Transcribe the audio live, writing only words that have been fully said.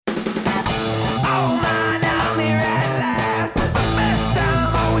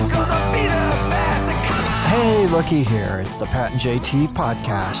Lucky here. It's the Pat and JT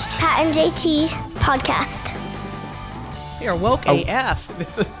podcast. Pat and JT podcast. We are woke AF.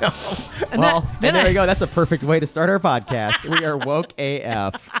 This is, there we go. That's a perfect way to start our podcast. We are woke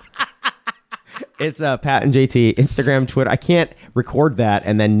AF. It's Pat and JT, Instagram, Twitter. I can't record that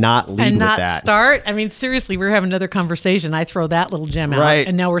and then not lead and with not that. Start. I mean, seriously, we're having another conversation. I throw that little gem out, Right.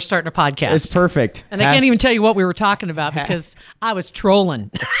 and now we're starting a podcast. It's perfect. And I can't even tell you what we were talking about because I was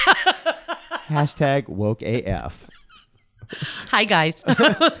trolling. Hashtag woke AF. Hi, guys.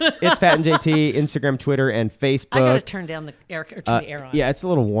 It's Pat and JT, Instagram, Twitter, and Facebook. I got to turn down the air, or turn the air on. Yeah, it's a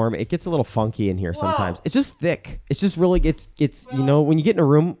little warm. It gets a little funky in here sometimes. It's just thick. It's just really, it's you know, when you get in a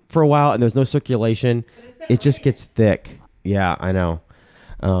room for a while and there's no circulation, it just gets thick. Yeah, I know.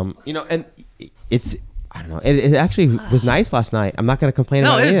 You know, and it's, I don't know. It actually was nice last night. I'm not going to complain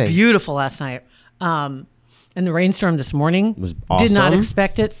about anything. No, it was beautiful last night. And the rainstorm this morning was awesome. Did not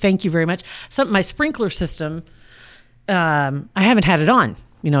expect it. Thank you very much. My sprinkler system, I haven't had it on,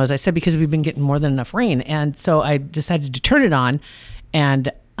 you know, as I said, because we've been getting more than enough rain. And so I decided to turn it on,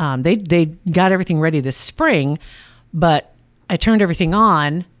 and they got everything ready this spring, but I turned everything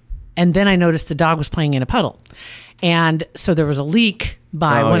on, and then I noticed the dog was playing in a puddle. And so there was a leak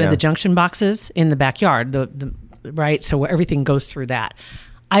by one of the junction boxes in the backyard, right? So everything goes through that.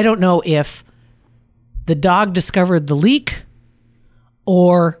 I don't know if the dog discovered the leak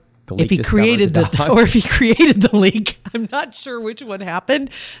or if he created the leak. I'm not sure which one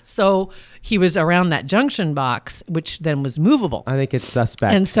happened. So he was around that junction box, which then was movable. I think it's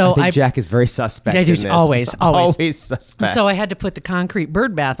suspect. And so I think Jack is very suspect. I do, in this. always suspect. So I had to put the concrete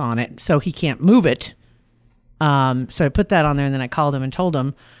bird bath on it so he can't move it. So I put that on there, and then I called him and told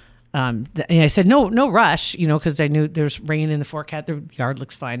him. And I said, no rush, you know, because I knew there's rain in the forecast. The yard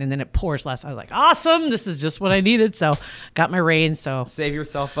looks fine. And then it pours last. I was like, awesome. This is just what I needed. So got my rain. So save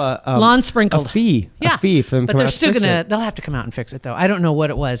yourself a lawn sprinkled. A fee for them. But they're still they'll have to come out and fix it though. I don't know what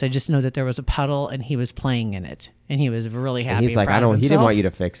it was. I just know that there was a puddle and he was playing in it and he was really happy. And he's like, he didn't want you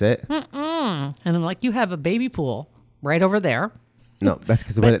to fix it. And I'm like, you have a baby pool right over there. No, that's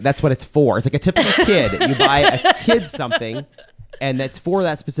because that's what it's for. It's like a typical kid. You buy a kid something, and that's for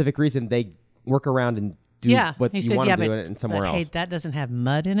that specific reason. They work around and do what you want to do in somewhere else. Hey, that doesn't have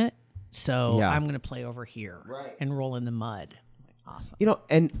mud in it, so I'm going to play over here and roll in the mud. Awesome. You know,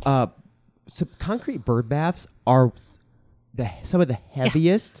 and some concrete bird baths are some of the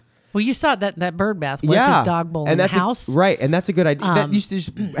heaviest. Well, you saw that bird bath was his dog bowl in the house. Right, and that's a good idea. That used to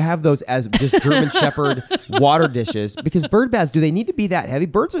just have those as just German Shepherd water dishes, because bird baths, do they need to be that heavy?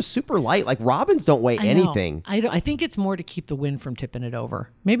 Birds are super light. Like robins don't weigh anything. I think it's more to keep the wind from tipping it over.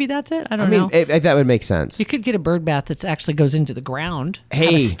 Maybe that's it. I don't know. That would make sense. You could get a bird bath that actually goes into the ground.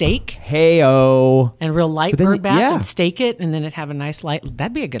 Have a stake. Hey-o. And real light bird bath and stake it, and then it have a nice light.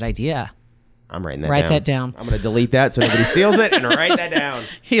 That'd be a good idea. I'm writing that down. Write that down. I'm going to delete that so nobody steals it and write that down.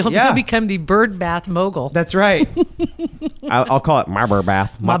 He'll become the bird bath mogul. That's right. I'll call it my bird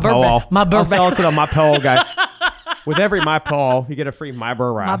bath. My bird bath. I'll sell it to the My Pillow guy. With every My Pillow, you get a free My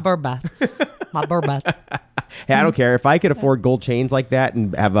Bird Bath. My bird bath. My bird bath. Hey, I don't care. If I could afford gold chains like that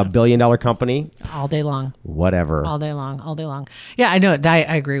and have $1 billion company. All day long. Whatever. All day long. Yeah, I know.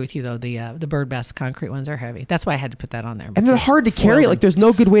 I agree with you, though. The bird bath concrete ones are heavy. That's why I had to put that on there. And they're hard to carry. Like, there's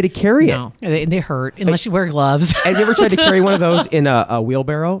no good way to carry it. No, they hurt unless you wear gloves. Have you ever tried to carry one of those in a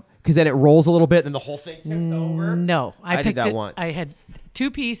wheelbarrow? Because then it rolls a little bit and the whole thing tips over. No. I did that once. I had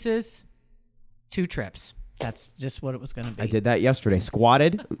 2 pieces, 2 trips. That's just what it was going to be. I did that yesterday.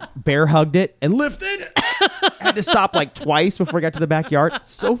 Squatted, bear hugged it, and lifted. Had to stop like twice before I got to the backyard.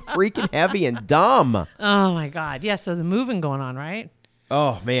 It's so freaking heavy and dumb. Oh my God. Yeah. So the moving going on, right?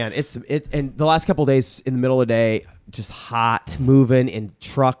 Oh man, and the last couple of days in the middle of the day, just hot, moving in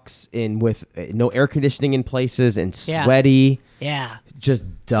trucks, with no air conditioning in places, and sweaty. Yeah. Just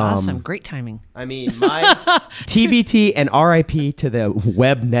dumb. Awesome. Great timing. I mean, my TBT and RIP to the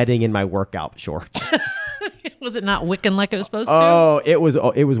web netting in my workout shorts. Was it not wicking like it was supposed to? Oh, it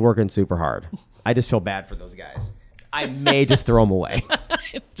was working super hard. I just feel bad for those guys. I may just throw them away.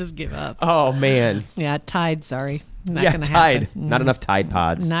 Just give up. Oh man. Yeah, Tide. Sorry. Tide. Happen. Not enough Tide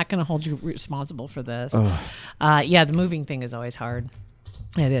Pods. Not going to hold you responsible for this. The moving thing is always hard.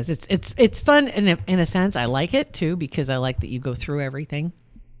 It is. It's fun in a sense. I like it too because I like that you go through everything,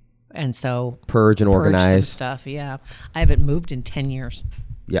 and so purge and organize some stuff. Yeah, I haven't moved in 10 years.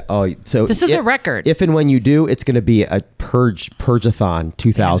 Yeah. Oh, so this is a record. If and when you do, it's going to be a purge-a-thon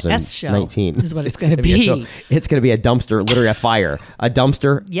 2019 is what it's going to be. It's going to be a dumpster, literally a fire, a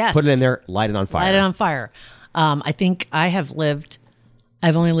dumpster. Yes. Put it in there, light it on fire. Light it on fire. I think I've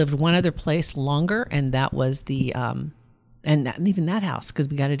only lived one other place longer, and that was the And even that house, because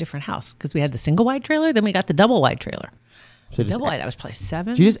we got a different house, because we had the single wide trailer, then we got the double wide trailer. So Double wide, I was probably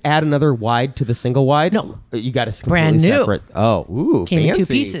 7. Did you just add another wide to the single wide? No. You got a completely Brand new. separate. Oh, ooh, Came in 2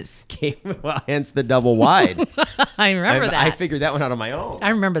 fancy. pieces. Well, hence the double wide. I remember that. I figured that one out on my own. I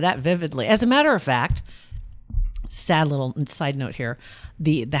remember that vividly. As a matter of fact, sad little side note here,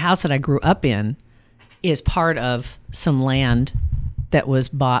 the house that I grew up in is part of some land that was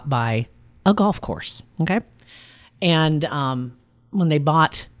bought by a golf course. Okay. And when they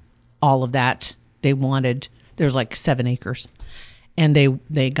bought all of that, they wanted, there's like 7 acres. And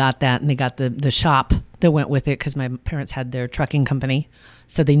they got that, and they got the shop that went with it, because my parents had their trucking company.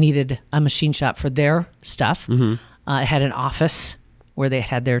 So they needed a machine shop for their stuff. It had an office where they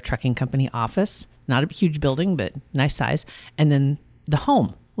had their trucking company office. Not a huge building, but nice size. And then the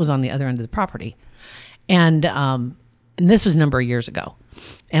home was on the other end of the property. And this was a number of years ago.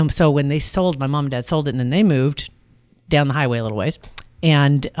 And so when they sold, my mom and dad sold it, and then they moved down the highway a little ways.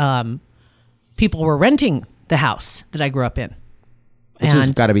 And people were renting the house that I grew up in. Which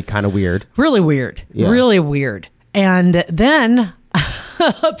has got to be kind of weird. Really weird. Yeah. Really weird. And then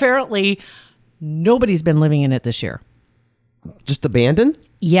apparently nobody's been living in it this year. Just abandoned?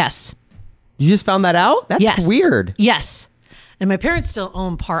 Yes. You just found that out? That's weird. Yes. And my parents still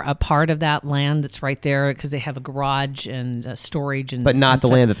own a part of that land that's right there, because they have a garage and storage and. But not and the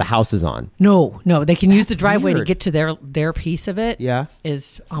such. land that the house is on. No. They can use the driveway weird. to get to their piece of it. Yeah.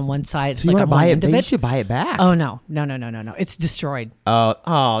 Is on one side. So It's you like want on to buy one it? end of Maybe you it. should buy it back. Oh no. It's destroyed.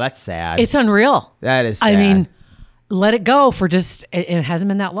 Oh, that's sad. It's unreal. That is sad. I mean, let it go for just. It hasn't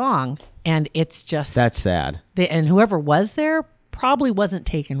been that long, and it's just. That's sad. And whoever was there probably wasn't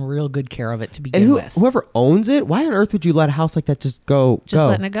taking real good care of it to begin And with. whoever owns it, why on earth would you let a house like that just go? Just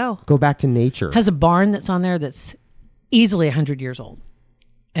letting it go. Go back to nature. Has a barn that's on there that's easily 100 years old,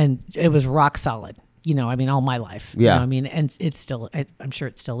 and it was rock solid. All my life. Yeah. And it's still. I'm sure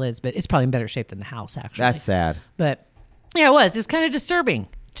it still is, but it's probably in better shape than the house actually. That's sad. But yeah, it was. It was kind of disturbing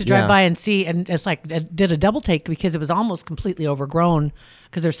to drive Yeah. by and see, and it's like I did a double take because it was almost completely overgrown,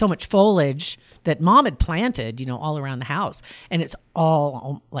 because there's so much foliage that Mom had planted, all around the house, and it's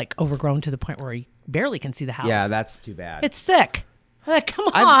all like overgrown to the point where you barely can see the house. Yeah, that's too bad. It's sick. Like, come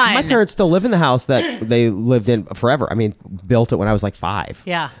on. My parents still live in the house that they lived in forever. I mean, built it when I was like 5.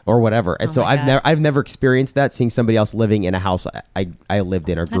 Yeah. Or whatever. And so my God. I've never experienced that, seeing somebody else living in a house I lived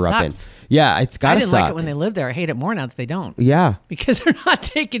in or grew up in. sucks. Yeah, it's I gotta didn't suck. like it when they lived there. I hate it more now that they don't. Yeah. Because they're not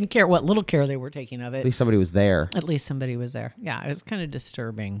taking care, what little care they were taking of it. At least somebody was there. At least somebody was there. Yeah, it was kind of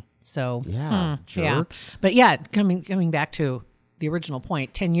disturbing. So Yeah, yeah. jerks. But yeah, coming back to the original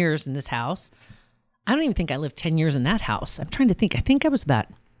point, 10 years in this house. I don't even think I lived 10 years in that house. I'm trying to think. I think I was about.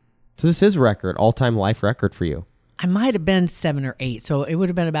 So this is record, all-time life record for you. I might have been 7 or 8. So it would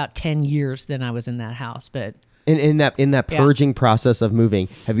have been about 10 years then I was in that house. But In that purging process of moving,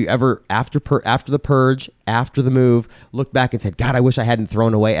 have you ever after the purge, after the move, looked back and said, "God, I wish I hadn't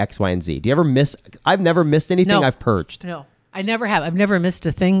thrown away X, Y, and Z"? Do you ever miss? I've never missed anything. No. I've purged. no, I never have. I've never missed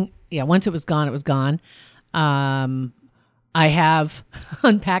a thing. Yeah, once it was gone, it was gone. I have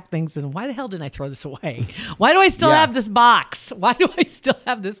unpacked things, and why the hell didn't I throw this away? Why do I still have this box? Why do I still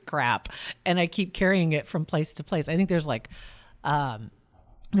have this crap? And I keep carrying it from place to place. I think there's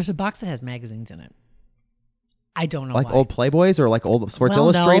there's a box that has magazines in it. I don't know Like why. old Playboys or like old Sports Well,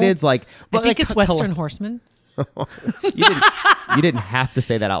 no. Illustrateds. Like I think like it's Western Horseman, You didn't have to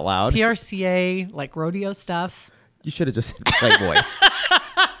say that out loud. PRCA, like rodeo stuff. You should have just said Playboys.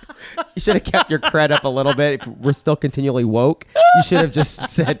 You should have kept your cred up a little bit. If we're still continually woke, you should have just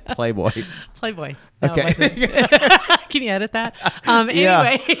said Playboys. Playboys. No, it Okay. wasn't. Can you edit that?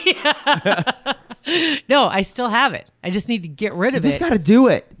 Anyway. No, I still have it. I just need to get rid You of just it. got to do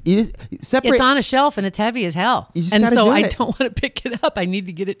it. You just separate. It's on a shelf and it's heavy as hell. You just and gotta so do I it. don't want to pick it up. I need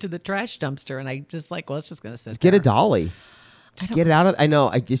to get it to the trash dumpster. And I just well, it's just going to sit Get there. a dolly. Just get it out of. I know.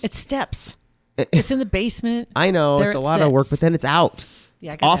 It's steps. It's in the basement. I know There it's a it lot of work, sits. but then it's out.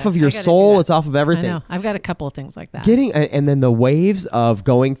 Yeah, I It's gotta- off of I your gotta do soul. that. It's off of everything. I know. I've got a couple of things like that. Getting and then the waves of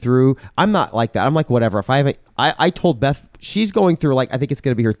going through. I'm not like that. I'm like whatever. If I haven't, I told Beth she's going through like I think it's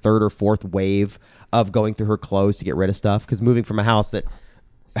going to be her 3rd or 4th wave of going through her clothes to get rid of stuff, because moving from a house that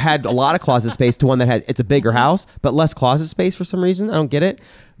had a lot of closet space to one that had it's a bigger house but less closet space for some reason. I don't get it,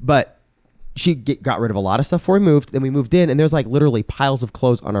 but. She got rid of a lot of stuff before we moved. Then we moved in, and there's like literally piles of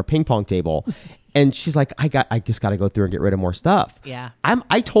clothes on our ping pong table. And she's like, I just got to go through and get rid of more stuff. Yeah.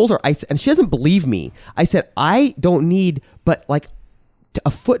 I told her, and she doesn't believe me. I said, I don't need, but like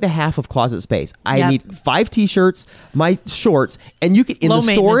a foot and a half of closet space. I Yep. need 5 t-shirts, my shorts, and you can in Low the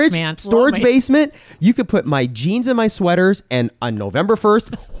maintenance, man. Low storage maintenance. basement. You could put my jeans and my sweaters, and on November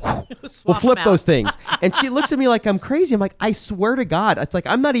 1st, we'll Swap flip 'em out. those things. And she looks at me like I'm crazy. I'm like, I swear to God, it's like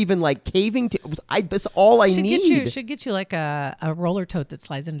I'm not even like caving to. That's all I need. Should get you like a roller tote that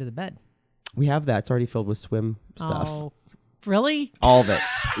slides under the bed. We have that. It's already filled with swim stuff. Oh, really? All of it.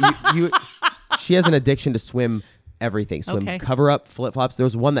 She has an addiction to swim everything. Swim Okay. cover up, flip flops.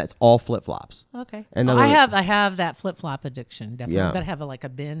 There's one that's all flip flops. Okay. And Well, another- I have that flip flop addiction. Definitely. Yeah. I've got to have like a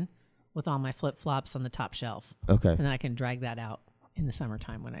bin with all my flip flops on the top shelf. Okay. And then I can drag that out in the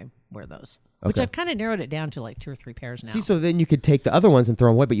summertime when I wear those. Which Okay. I've kind of narrowed it down to like 2 or 3 pairs now. See, so then you could take the other ones and throw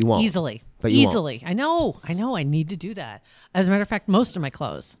them away, but you won't. Easily. But you won't. Easily. I know. I need to do that. As a matter of fact, most of my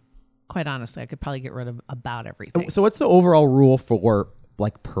clothes, quite honestly, I could probably get rid of about everything. So what's the overall rule for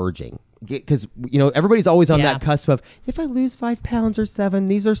like purging? Because everybody's always on Yeah. that cusp of, if I lose 5 pounds or 7,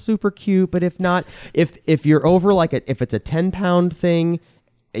 these are super cute. But if not, if you're over like if it's a 10-pound thing,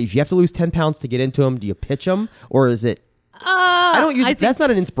 if you have to lose 10 pounds to get into them, do you pitch them, or is it? I don't use it. That's not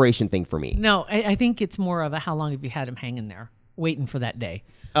an inspiration thing for me. No, I think it's more of a how long have you had them hanging there waiting for that day.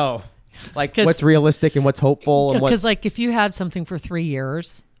 Oh, like 'Cause- what's realistic and what's hopeful and what's Because like if you had something for 3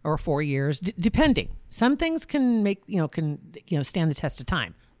 years or 4 years, depending, some things can make stand the test of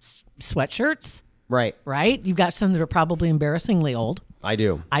time. Sweatshirts, right. right? You've got some that are probably embarrassingly old. I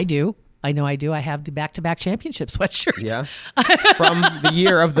do. I do. I know I do. I have the back-to-back championship sweatshirt. Yeah. From the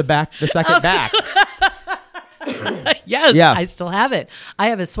year of the second back. Yes, Yeah. I still have it. I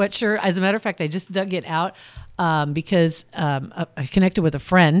have a sweatshirt. As a matter of fact, I just dug it out because I connected with a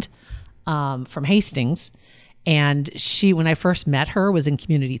friend from Hastings, and she, when I first met her, was in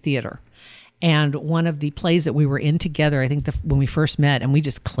community theater. And one of the plays that we were in together, I think when we first met and we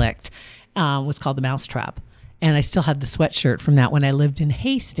just clicked, was called The Mousetrap. And I still have the sweatshirt from that when I lived in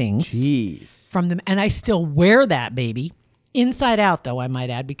Hastings. Jeez. From them, and I still wear that baby inside out, though I might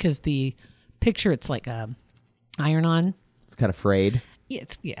add, because the picture, it's like a iron-on. It's kind of frayed. Yeah,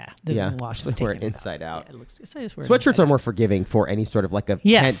 the Yeah. wash is Just wear taken it inside out. Yeah, it looks. So I just wear it Sweatshirts inside are out. more forgiving for any sort of like a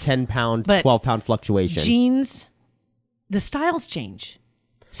Yes. 10-pound, But 12-pound fluctuation. Jeans, the styles change.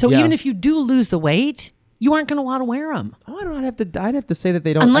 So Yeah. even if you do lose the weight, you aren't going to want to wear them. Oh, I'd have to say that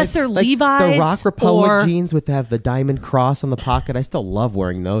they don't. Unless they're like Levi's the Rock Republic or- jeans with have the diamond cross on the pocket. I still love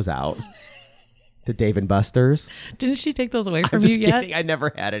wearing those out. The Dave and Buster's. Didn't she take those away I'm from just you kidding. yet? I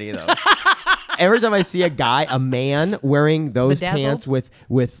never had any of those. Every time I see a man wearing those Bedazzled? pants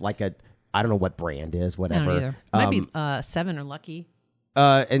with like I don't know what brand is, I whatever. don't either. Might be 7 or Lucky.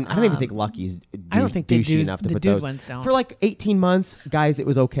 And I don't even think Lucky's I don't think they douchey do- enough to the put dude those. ones don't. For like 18 months, guys, it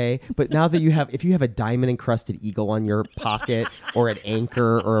was okay. But now that if you have a diamond encrusted eagle on your pocket or an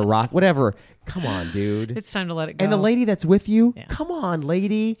anchor or a rock, whatever, come on, dude. It's time to let it go. And the lady that's with you, Yeah. come on,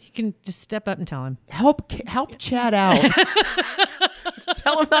 lady, You can just step up and tell him. help Chad out.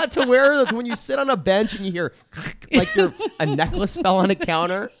 Tell him not to wear those when you sit on a bench and you hear like a necklace fell on a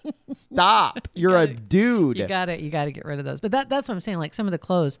counter. Stop. You're a dude. You got to get rid of those. But that's what I'm saying. Like some of the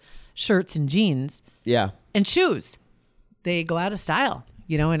clothes, shirts and jeans Yeah. and shoes, they go out of style,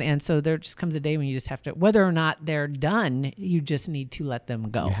 and so there just comes a day when you just have to, whether or not they're done, you just need to let them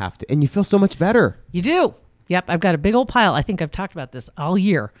go. You have to. And you feel so much better. You do. Yep. I've got a big old pile. I think I've talked about this all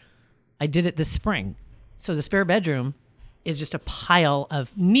year. I did it this spring. So the spare bedroom is just a pile of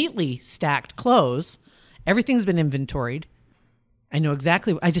neatly stacked clothes. Everything's been inventoried. I know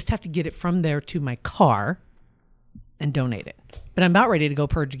exactly. I just have to get it from there to my car and donate it. But I'm about ready to go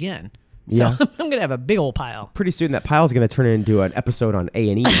purge again. So Yeah. I'm going to have a big old pile. Pretty soon that pile's going to turn into an episode on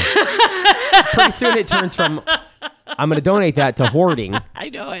A&E. Pretty soon it turns from I'm going to donate that to hoarding. I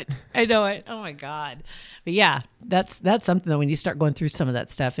know it. Oh my God. But yeah, that's something though, when you start going through some of that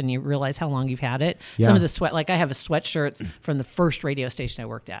stuff and you realize how long you've had it. Yeah. Some of the like I have a sweatshirts from the first radio station I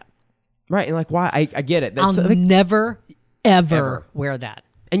worked at. Right. And like, why? I get it. I'll That's like, never, ever Ever. wear that.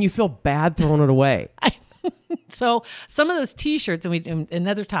 and you feel bad throwing it away. So some of those T-shirts, and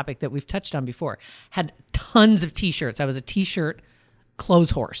another topic that we've touched on before, had tons of T-shirts. I was a T-shirt clothes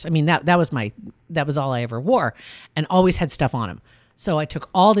horse. I mean, that was all I ever wore, and always had stuff on them. So I took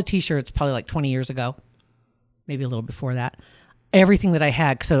all the T-shirts, probably like 20 years ago, maybe a little before that. Everything that I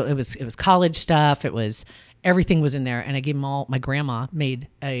had, so it was college stuff. Everything was in there, and I gave them all. My grandma made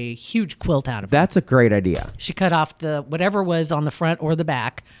a huge quilt out of it. That's a great idea. She cut off the whatever was on the front or the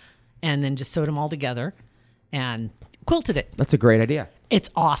back, and then just sewed them all together and quilted it. That's a great idea. It's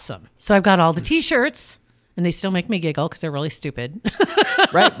awesome. So I've got all the T-shirts, and they still make me giggle because they're really stupid.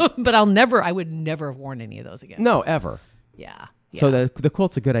 Right? But I would never have worn any of those again. No, ever. Yeah. So the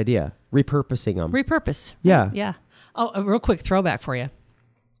quilt's a good idea. Repurposing them. Repurpose. Yeah. Yeah. Oh, a real quick throwback for you.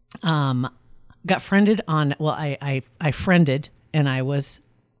 got friended on. Well, I friended, and I was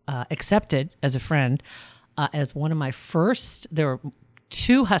accepted as a friend as one of my first. There were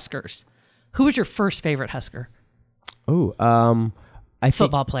 2 Huskers. Who was your first favorite Husker? Oh, I think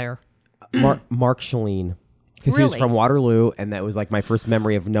Football player. Mark Shalene. Because he was Really? from Waterloo, and that was like my first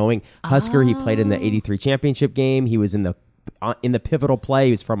memory of knowing Husker. He played in the '83 championship game. He was in the pivotal play.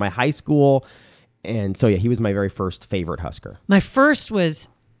 He was from my high school, and so yeah, he was my very first favorite Husker. My first was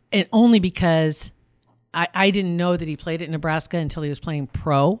and only because I didn't know that he played at Nebraska until he was playing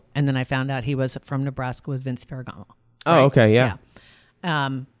pro, and then I found out he was from Nebraska. Was Vince Ferragamo? Oh, okay, yeah.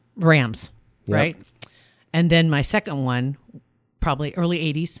 Rams, Yep. right? And then my second one, probably early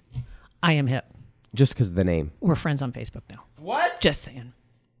 '80s. I Am Hip. Just because of the name. We're friends on Facebook now. What? Just saying.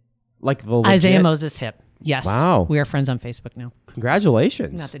 Like the legit? Isaiah Moses Hip. Yes. Wow. We are friends on Facebook now.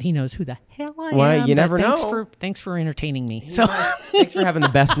 Congratulations. Not that he knows who the hell I Well, am. you but never thanks know. Thanks for entertaining me. So, Thanks for having the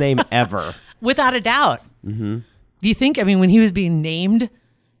best name ever. without a doubt. Mm-hmm. Do you think? I mean, when he was being named,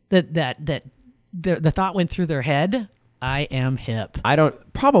 that the thought went through their head. I am hip. I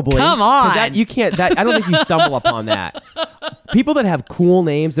don't probably. Come 'cause on. That, you can't. That I don't think you stumble upon that. People that have cool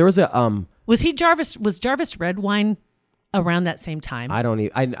names. There was a Was he Jarvis? Was Jarvis Redwine around that same time? I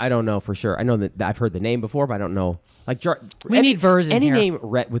don't know for sure. I know that I've heard the name before, but I don't know. Like We need Vers in any here. name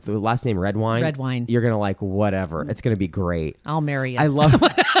with the last name Redwine. Redwine. You're gonna like whatever. It's gonna be great. I'll marry you. I love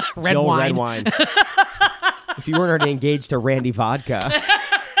Red Jill wine. Redwine. If you weren't already engaged to Randy Vodka,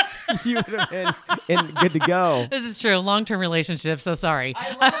 you would have been good to go. This is true. Long-term relationship. So sorry.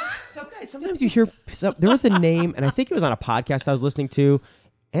 Sometimes you hear there was a name, and I think it was on a podcast I was listening to,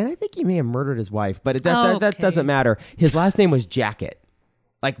 and I think he may have murdered his wife, but that Okay. doesn't matter. His last name was Jacket,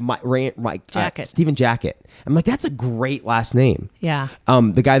 like Jacket. Stephen Jacket. I'm like, that's a great last name. Yeah.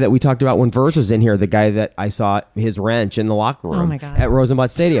 The guy that we talked about when Vers was in here, the guy that I saw his wrench in the locker room my God. at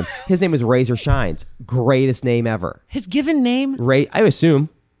Rosenblatt Stadium, his name was Razor Shines. Greatest name ever. His given name. I assume.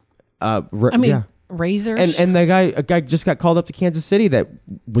 Yeah. Razor. And a guy just got called up to Kansas City that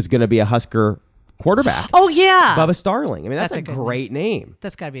was going to be a Husker quarterback. Oh yeah. Bubba Starling. I mean, that's That's a a good great name.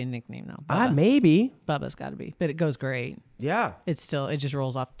 That's got to be a nickname now. Bubba. Maybe. Bubba's got to be, but it goes great. Yeah, It just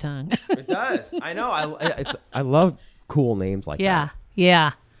rolls off the tongue. it does. I know. I love cool names like yeah. that.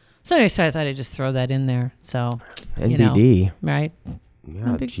 Yeah. So anyway, so I thought I'd just throw that in there. So NBD. right? Yeah,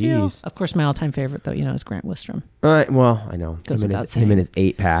 No big deal. jeez. Of course, my all-time favorite though, is Grant Wistrom. Well, I know. Goes Him without and saying. his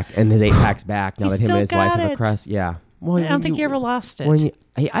 8-pack, and his 8-pack's back now He that him still and his wife got have a it. crest. Yeah. Well, I don't think he ever lost it.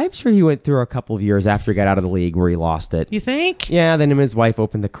 I'm sure he went through a couple of years after he got out of the league where he lost it. You think? Yeah, then him and his wife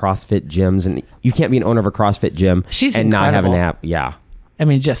opened the CrossFit gyms, and you can't be an owner of a CrossFit gym She's and not have an incredible. app. Yeah. I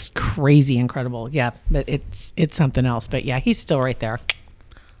mean, just crazy incredible. Yeah, but it's something else. But yeah, he's still right there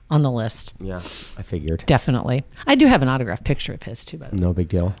on the list. Yeah, I figured. Definitely. I do have an autographed picture of his too, but No big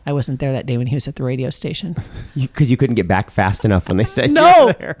deal. I wasn't there that day when he was at the radio station. Because you couldn't get back fast enough when they said you No,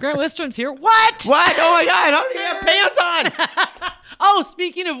 were there. Grant Wistrom's here. What? What? Oh my God! I don't even have pants on. Oh,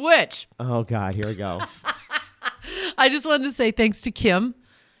 speaking of which, Oh God! Here we go. I just wanted to say thanks to Kim.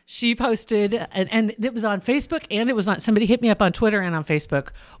 She posted, and it was on Facebook, and it was on. Somebody hit me up on Twitter and on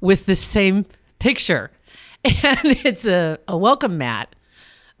Facebook with the same picture, and it's a welcome mat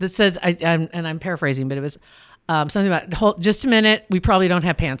that says, I'm paraphrasing, but it was something about hold just a minute. We probably don't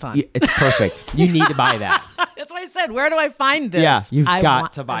have pants on. Yeah, it's perfect. You need to buy that. That's why I said, where do I find this? Yeah, you've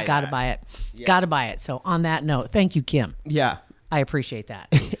got to buy I've got to that. buy it. Got to buy it. So on that note, thank you, Kim. Yeah. I appreciate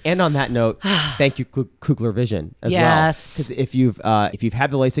that. And on that note, thank you, Kugler Vision, as well. Yes. Because if you've had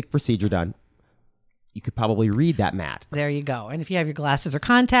the LASIK procedure done, you could probably read that mat. There you go. And if you have your glasses or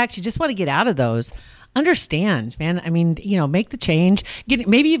contacts, you just want to get out of those. Understand, man. I mean, make the change.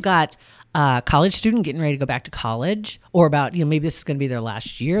 Maybe you've got a college student getting ready to go back to college, or about maybe this is going to be their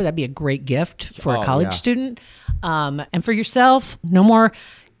last year. That'd be a great gift for a college yeah. student. And for yourself, no more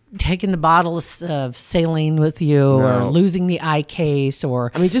taking the bottles of saline with you, or losing the eye case, or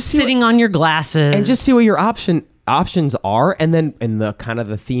just see sitting on your glasses And just see what your options are, and then in the kind of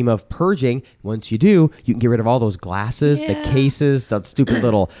the theme of purging, once you do, you can get rid of all those glasses, the cases, that stupid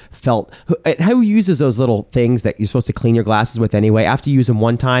little felt. Who uses those little things that you're supposed to clean your glasses with anyway? After you use them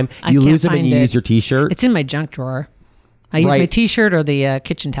one time, I you can't lose them and find you it. use your T-shirt. It's in my junk drawer. I use my Right. T-shirt or the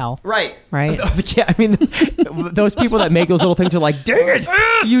kitchen towel. Right. Right. I mean, those people that make those little things are like, dang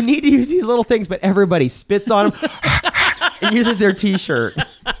it, you need to use these little things, but everybody spits on them and uses their T-shirt.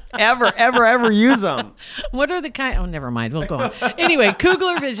 ever use them. What are the kind? Oh, never mind. We'll go on. Anyway,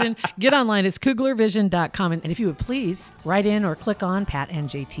 Kugler Vision. Get online. It's kuglervision.com. And if you would please write in or click on Pat and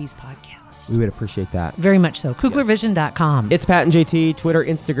JT's podcast. We would appreciate that. Very much so. Kuglervision.com. It's Pat and JT, Twitter,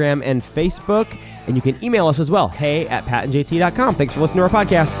 Instagram, and Facebook. And you can email us as well. hey@patandjt.com. Thanks for listening to our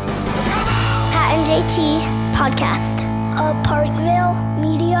podcast. Pat and JT Podcast. A Parkville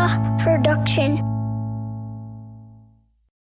Media Production.